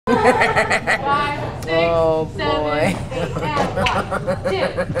5, 6, oh 7, boy. 8, and 1,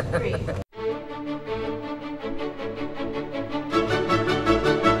 2, 3.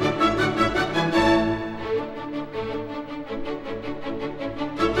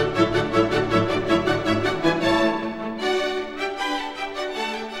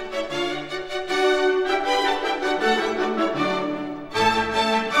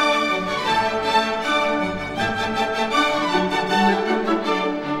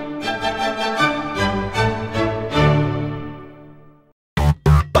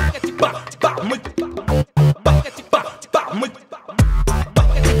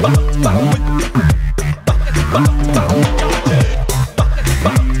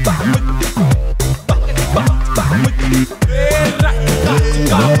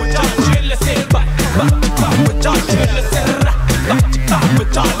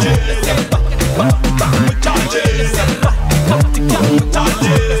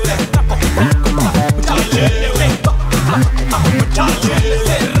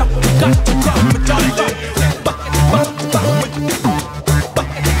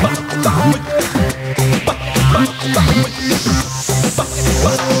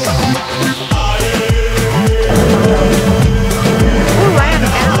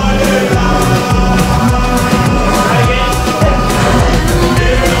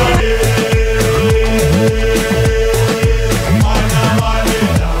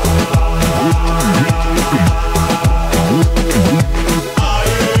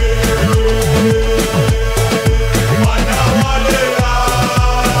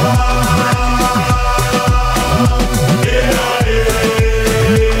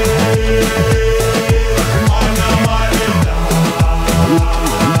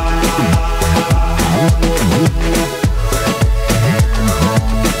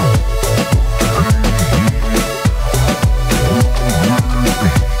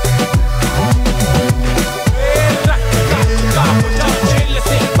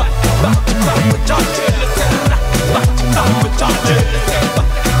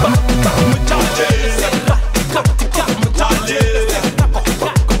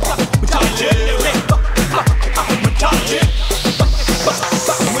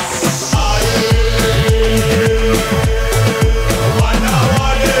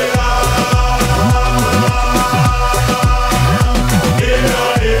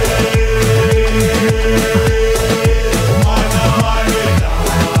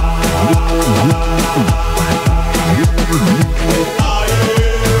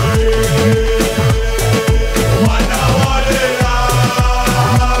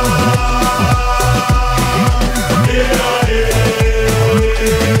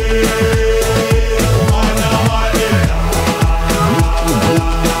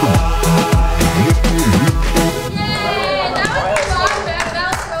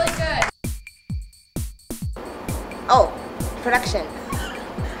 Oh, production.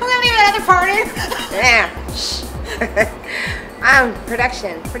 I'm gonna leave another party. Yeah.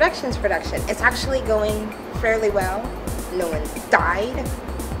 Production. Production's production. It's actually going fairly well. No one died.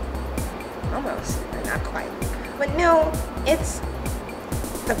 Almost, but not quite. But no, it's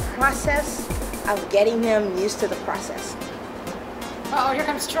the process of getting them used to the process. Oh, here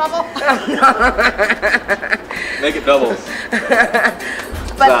comes trouble. Make it doubles.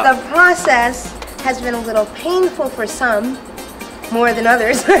 But the process has been a little painful for some, more than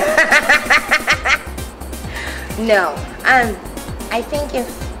others. No, I think if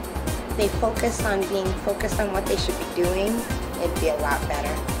they focus on being focused on what they should be doing, it'd be a lot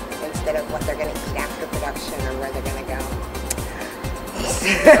better instead of what they're going to eat after production or where they're going to go.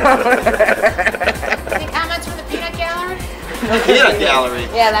 Any comments from the peanut gallery? Peanut gallery.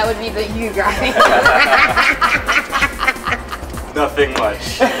 Yeah, that would be the you guy. Nothing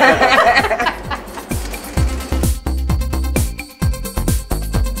much.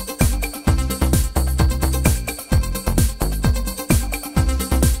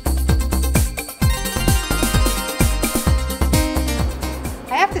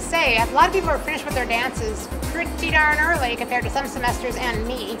 I have to say, a lot of people are finished with their dances pretty darn early compared to some semesters and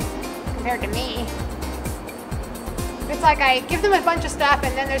me, compared to me. It's like I give them a bunch of stuff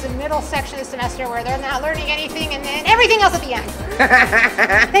and then there's a middle section of the semester where they're not learning anything and then everything else at the end.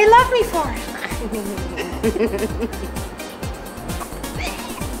 They love me for it.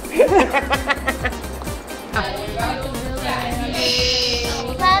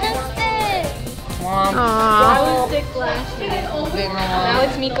 I was sick last year. Now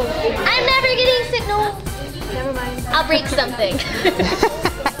it's Miko. I'm never getting sick, no. Never mind. I'll break something.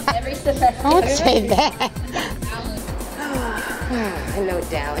 Every semester. Don't say that. No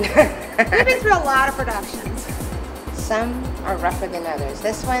doubt. We've been through a lot of productions. Some are rougher than others.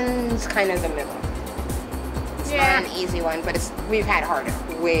 This one's kind of the middle. It's not an easy one, but we've had harder,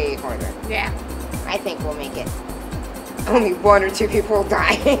 way harder. Yeah. I think we'll make it. Only 1 or 2 people will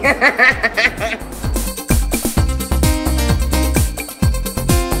die.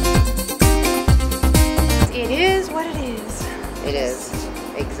 It is what it is. It is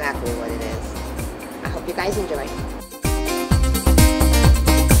exactly what it is. I hope you guys enjoy.